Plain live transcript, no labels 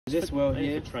This world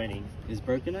Mainly here for training. is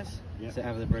brokenness. Yep. So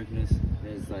out of the brokenness,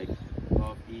 there's like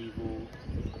love, evil,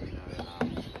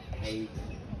 hate,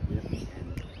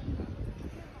 and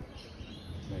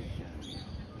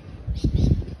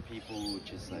people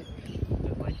just like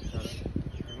don't like each other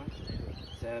very much.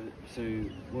 So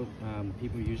what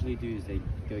people usually do is they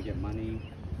go get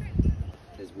money.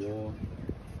 There's war,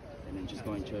 and then just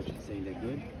go in church and saying they're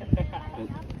good. But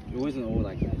it wasn't all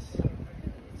like this.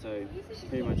 So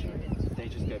pretty much they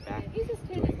just go back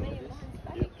doing all this.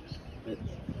 Yep. But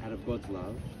out of God's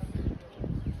love,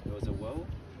 there was a world,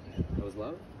 there was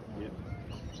love. Yep.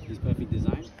 His perfect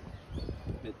design.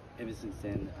 But ever since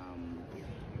then,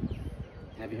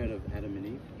 have you heard of Adam and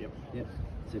Eve? Yep. Yep.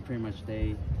 So pretty much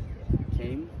they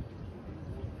came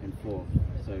and fought.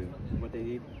 So what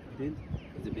they did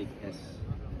is a big S,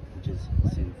 which is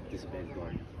sin, disobeyed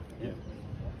God. Yep.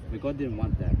 But God didn't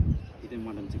want that. He didn't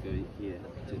want them to go here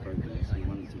to brokenness. He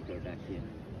wanted them to go back here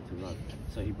to love.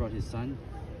 So he brought his son,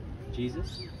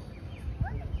 Jesus.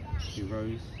 He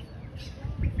rose.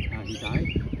 He died,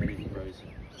 and then he rose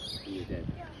from the dead.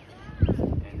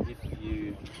 And if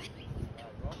you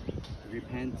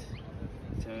repent,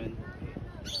 turn,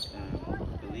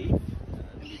 believe,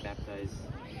 and be baptized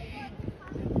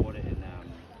in water and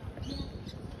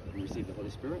receive the Holy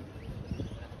Spirit,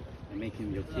 and make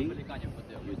him your king,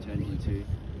 you turn into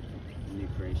a new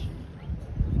creation.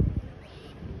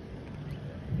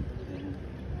 Then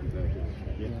you go here.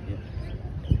 Yeah. Yeah.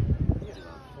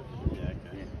 Yeah, okay.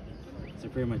 Yeah. So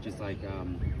pretty much it's like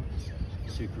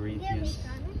 2 Corinthians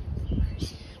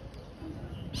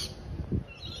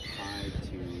 5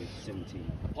 to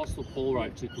 17. Apostle Paul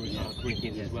wrote to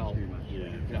Corinthians as well. Pretty much.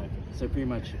 Yeah. Okay. So pretty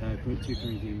much 2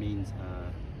 Corinthians means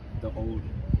the old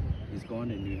is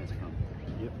gone and new has come.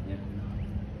 Yep. Yeah.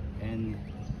 And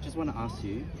just want to ask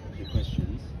you the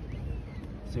questions.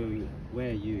 So where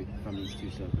are you from these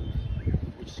 2 circles?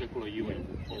 Which circle are you in,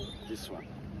 Paul? This one.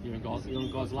 You're in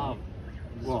God's love.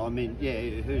 Well, I mean, yeah,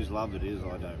 whose love it is,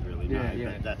 I don't really know,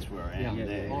 Yeah. but that's where I am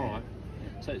there. All right.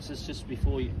 So it's just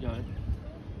before you know,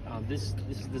 this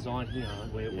is designed here.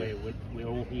 We're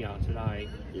all here today.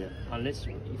 Yeah. Unless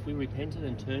if we repented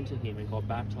and turned to Him and got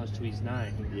baptized to His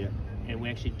name. Yeah. And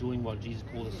we're actually doing what Jesus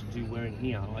called us to do. We're in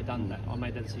here. I done that. I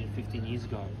made that decision 15 years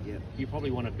ago. Yeah. You probably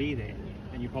want to be there,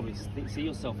 and you probably see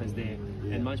yourself as there.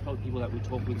 Yeah. And most probably people that we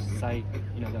talk with say,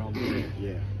 that I'm there.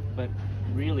 Yeah. But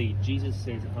really, Jesus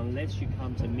says, unless you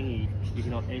come to me, you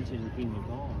cannot enter into the kingdom of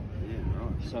God. Yeah,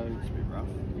 right. So it's a bit rough.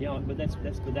 yeah, but that's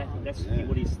Yeah.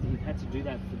 what he had to do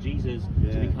that for Jesus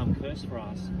to become cursed for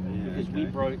us because we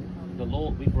broke the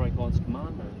law, we broke God's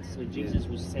commandments. So Jesus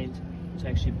was sent to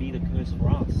actually be the curse for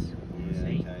us. Yeah,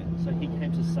 See? okay. So he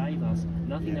came to save us.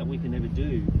 Nothing that we can ever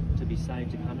do to be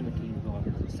saved to come in the kingdom of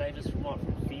God. Save us from what?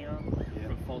 From fear,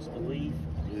 from false belief,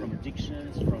 from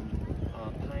addictions, from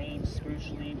pain,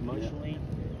 spiritually, emotionally.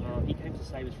 He came to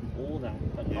save us from all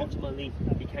that. But ultimately,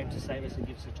 he came to save us and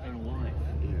give us eternal life.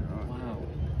 Yeah, right. Wow.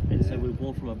 And so we're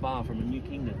born from above, from a new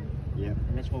kingdom. Yeah.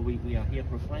 And that's why we are here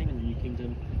proclaiming the new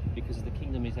kingdom, because the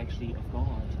kingdom is actually of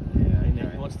God. Yeah, And then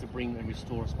okay. he wants to bring and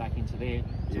restore us back into there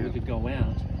so Yeah. we could go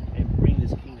out and bring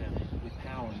this kingdom with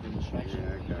power and demonstration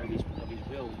Yeah, okay. of his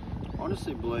will.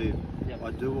 Honestly believe Yep.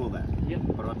 I do all that. Yep.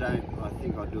 But I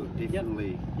think I do it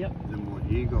differently Yep. than what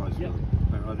you guys Yep. do.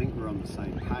 But I think we're on the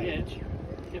same page.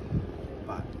 Yep.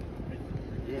 But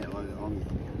yeah,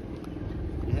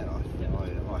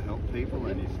 I help people,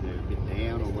 and if they're a bit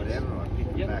down or whatever, I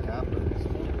pick them back up.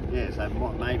 And,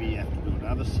 so maybe you have to do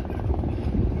another circle.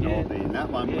 And I'll be in that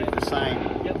one with the same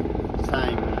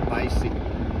basic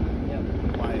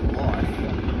way of life.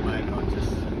 Maybe I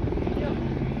just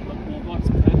Well, God's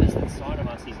purpose inside of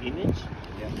us is image,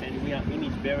 and we are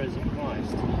image bearers of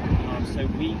Christ. So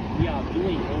we are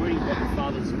doing already what the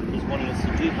Father is wanting us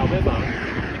to do. However,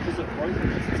 because of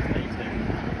brokenness is tainted,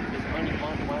 there's only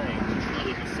one way to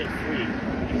truly be set free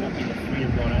and walk in the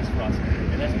freedom God has for us.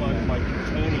 And that's by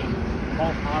turning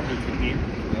wholeheartedly to Him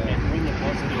and bring the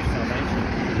gospel of salvation.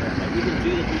 And we can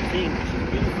do the good thing, which is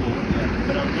beautiful,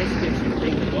 but unless we actually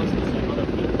bring the gospel to other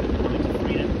people to come into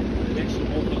freedom, we're actually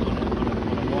walking on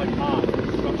a wide path of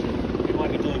destruction. We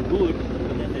might be doing good,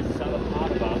 but then there's this other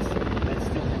part of us that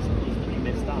still has to be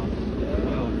messed up.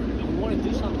 And we want to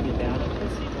do something about it, but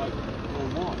it seems like,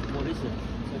 well, what is it?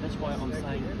 So that's why I'm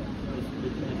saying the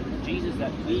Jesus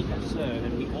that we have served,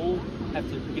 and we all have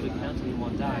to give account to Him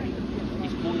one day,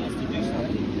 He's calling us to do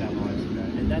something with our lives.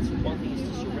 And that's one thing, is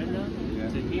to surrender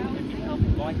to Him and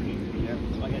become like Him.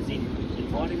 Like as in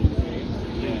inviting Him to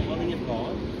the dwelling of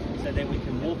God, so that we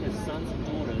can walk as sons and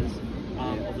daughters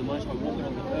of the Most High, walking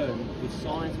on the earth with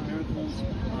signs and miracles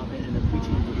and the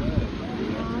preaching of the Word.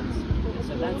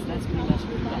 So that's pretty much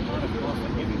the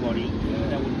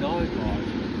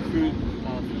through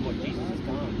what Jesus has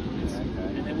done.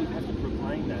 And then we have to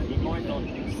proclaim that. It might not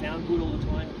sound good all the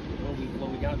time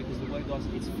when we go, because the word of God,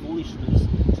 it's foolishness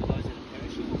to those that are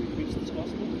perishing when we preach this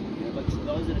gospel, but to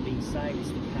those that are being saved, it's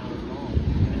the power of God.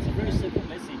 And it's a very simple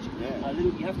message.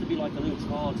 You have to be like a little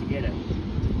child to get it,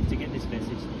 to get this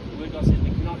message. The word of God says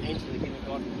we cannot enter the kingdom of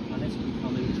God unless we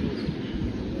become little children.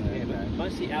 But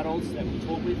mostly adults that we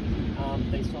talk with,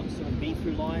 they sort of been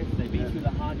through life, they've been through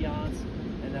the hard yards,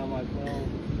 and they're like, well,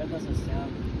 that doesn't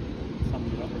sound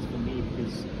something that's for me,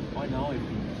 because I know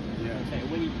everything. Okay,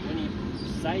 when you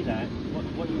say that,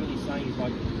 what you're really saying is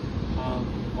like,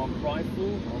 I'm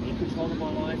prideful, I'm in control of my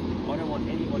life, I don't want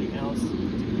anybody else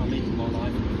to come into my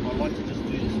life, I like to just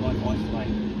do this life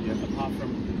isolated, apart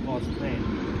from God's plan.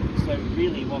 So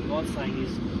really what God's saying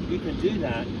is, you can do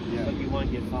that, but you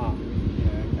won't get far.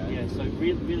 So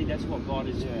really that's what God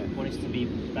is wanting us to be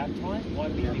baptized. Why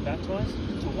do we be baptized?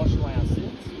 To wash away our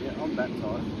sins. I'm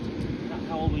baptized.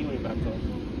 How old were you when you were baptized?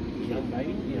 Young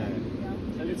baby?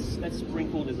 So that's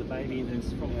sprinkled as a baby, and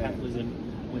it's from Catholicism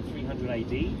when 300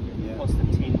 AD.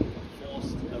 Constantine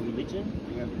forced a religion.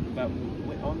 But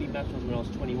I'm being baptized when I was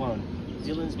 21.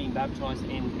 Dillon's being baptized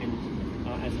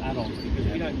as adults, because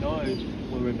we don't know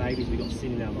when we're babies we've got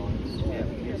sin in our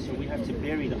lives. So we have to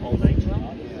bury the old nature.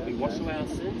 We wash away our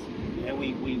sins, and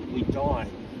we die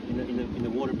in the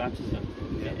water baptism.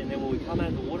 And then when we come out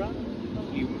of the water,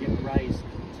 we get raised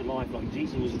to life. Like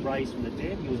Jesus was raised from the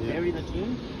dead, he was buried in the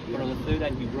tomb, but on the third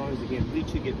day he rose again. We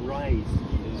too get raised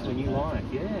to a new life.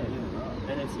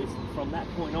 And it's from that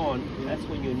point on, that's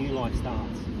when your new life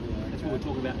starts. That's when we're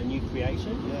talking about a new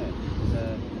creation.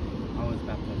 I was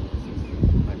baptized at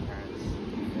 16. My parents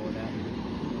before that,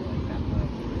 like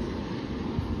baptized.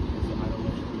 So I don't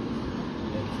worship.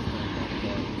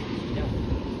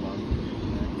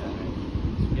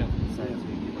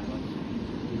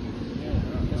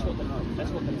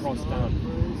 That's what the cross done.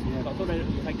 I thought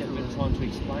I'd take that a bit of time to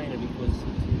explain it, because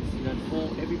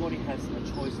everybody has a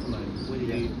choice to make. Whether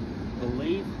you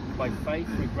believe by faith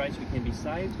through grace we can be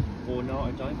saved, or no,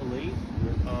 I don't believe.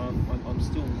 I'm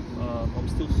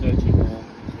still searching more,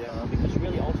 because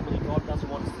really ultimately God doesn't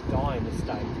want us to die in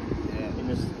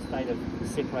this state of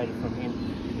separated from Him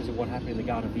because of what happened in the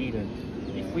Garden of Eden.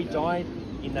 If we died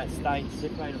in that state,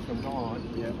 separated from God,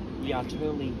 we are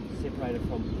eternally separated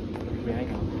from the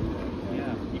Creator.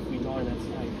 If we die in that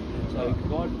state. So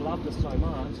God loved us so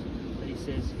much that He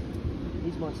says,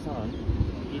 here's my Son,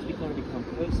 he's going to become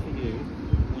cursed for you.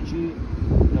 Would you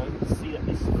see that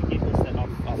this forgiveness that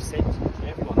I've sent to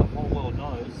everyone, the whole world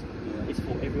knows, is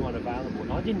for everyone available.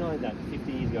 And I didn't know that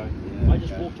 50 years ago. I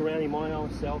just walked around in my own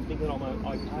self thinking I'm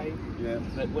okay.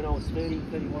 But when I was 30,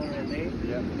 31 around there,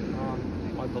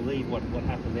 I believed what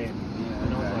happened there.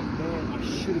 And I was like, man, I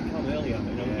should have come earlier.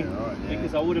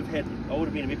 Because I would have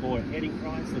been a bit more ahead in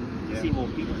Christ and see more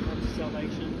people come to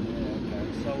salvation.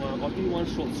 So I'll give you one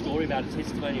short story about a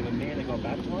testimony of a man that got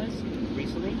baptized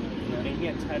recently, and he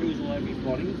had tattoos all over his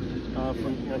body.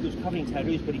 He was covered in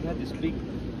tattoos, but he had this big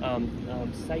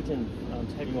Satan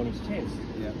tattoo on his chest.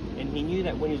 And he knew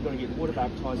that when he was going to get water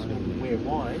baptized, he was going to wear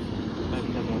white. Maybe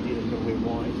he had no idea that he was going to wear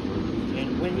white.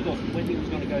 And when he was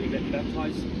going to go to get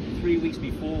baptized, 3 weeks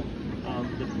before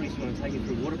the priest was going to take him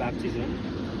through water baptism,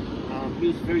 he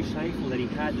was very shameful that he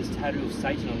had this tattoo of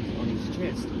Satan on his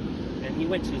chest. And he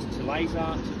went to Laser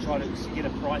to try to get a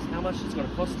price, how much it's going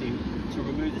to cost him to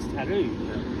remove this tattoo.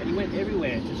 And he went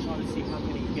everywhere to try to see how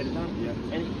can he get it done.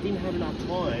 And he didn't have enough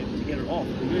time to get it off,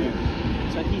 removed.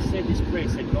 So he said this prayer,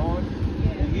 said, God,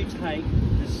 will you take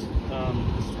this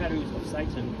tattoo of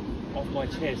Satan off my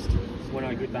chest when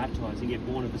I get baptized and get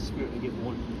born of the Spirit and get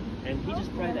born. And he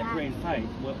just prayed that prayer in faith.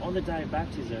 Well, on the day of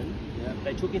baptism,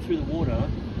 they took him through the water.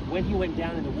 When he went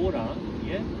down in the water,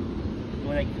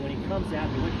 when he comes out,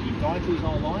 he died to his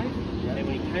whole life, and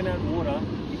when he came out of the water,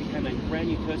 he became a brand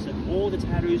new person. All the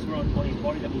tattoos were on his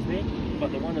body that was there,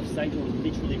 but the one of Satan was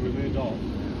literally removed off.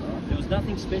 There was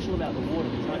nothing special about the water.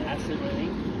 There was no acid or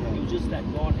anything. It was just that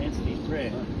God answered his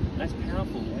prayer. That's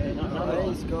powerful.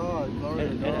 Praise God. Glory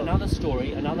to God. And another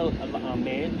story, another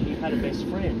man, he had a best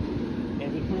friend,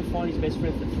 and he couldn't find his best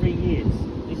friend for 3 years.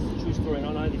 This is a true story, and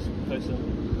I know this person.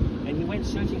 And he went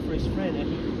searching for his friend,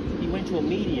 and he went to a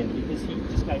medium because he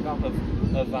just gave up of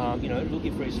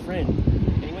looking for his friend.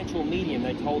 And he went to a medium.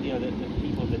 They told that the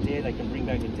people of the dead, they can bring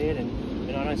back the dead, and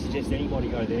I don't suggest anybody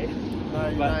go there.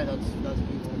 No, that's people.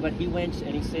 But he went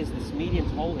and he says this medium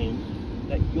told him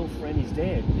that your friend is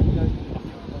dead. And he goes, I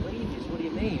can't believe this. What do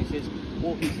you mean? He says,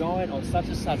 well, he died on such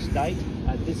and such date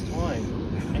at this time,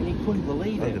 and he couldn't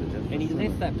believe it. And he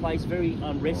left that place very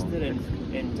unrested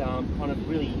and kind of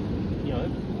really,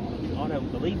 I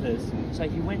don't believe this. So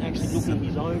he went actually looking in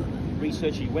his own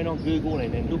research. He went on Google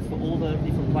and looked for all the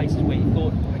different places where he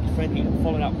thought his friend. He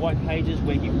followed up white pages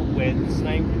where his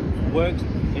name worked,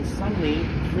 and suddenly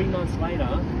 3 months later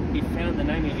he found the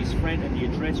name of his friend and the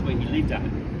address where he lived at.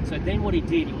 So then what he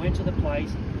did, he went to the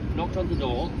place, knocked on the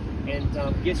door, and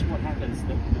guess what happens?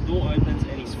 The door opens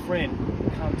and his friend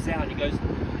comes out and he goes,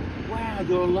 "Wow,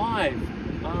 you're alive.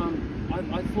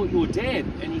 I thought you were dead."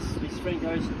 And his friend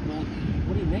goes, "Well,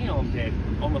 what do you mean I'm dead?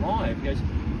 I'm alive." He goes,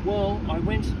 "Well, I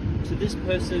went to this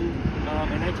person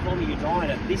and they told me you died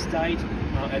at this date,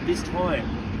 at this time.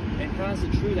 And how is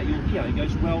it true that you're here?" He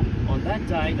goes, "Well, on that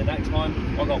day, at that time,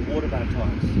 I got water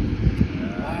baptized."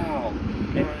 Wow.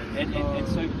 And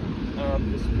so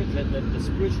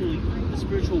the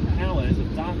spiritual powers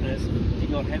of darkness did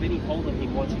not have any hold on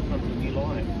him once he come to new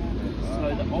life.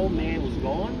 So the old man was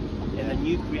gone and the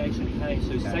new creation came.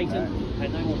 So Satan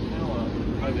had no more power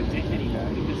over death anymore,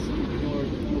 because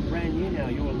you're brand new now.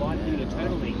 You're alive living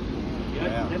eternally. You're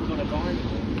never going to die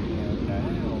anymore.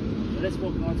 Wow. So that's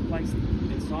what God's placed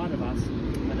inside of us,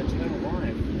 an eternal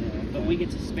life. But we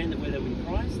get to spend it whether with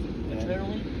Christ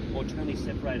eternally or eternally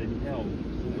separated in hell,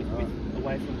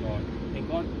 away from God. And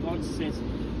God says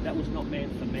that was not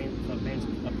meant for man,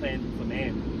 a plan for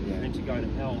man, meant to go to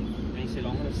hell. And He said,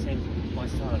 "I'm going to send my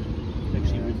Son to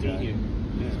actually redeem you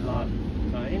with His blood."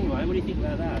 So anyway, what do you think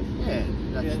about that? Yeah,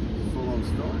 that's a full-on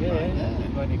story.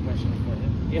 I've got any questions for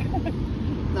him? Yeah.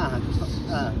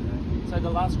 No. So the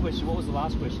last question, what was the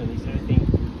last question? Is there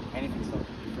anything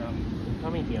Stopping you from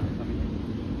coming here?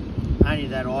 Only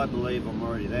that I believe I'm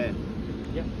already there.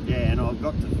 Yep. Yeah, and I've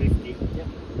got to 50. Yep.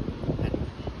 And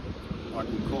I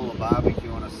can call a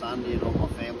barbecue on a Sunday and all my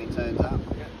family turns up.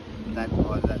 Yep. That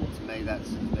to me, that's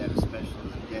about as special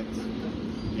as it gets.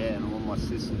 Yeah, and all my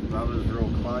sisters and brothers are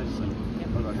all close, and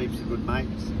I've got heaps of good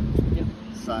mates. Yep.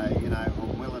 So,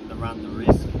 I'm willing to run the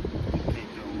risk and keep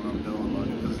doing what I'm doing,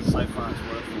 because so far it's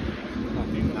worth it.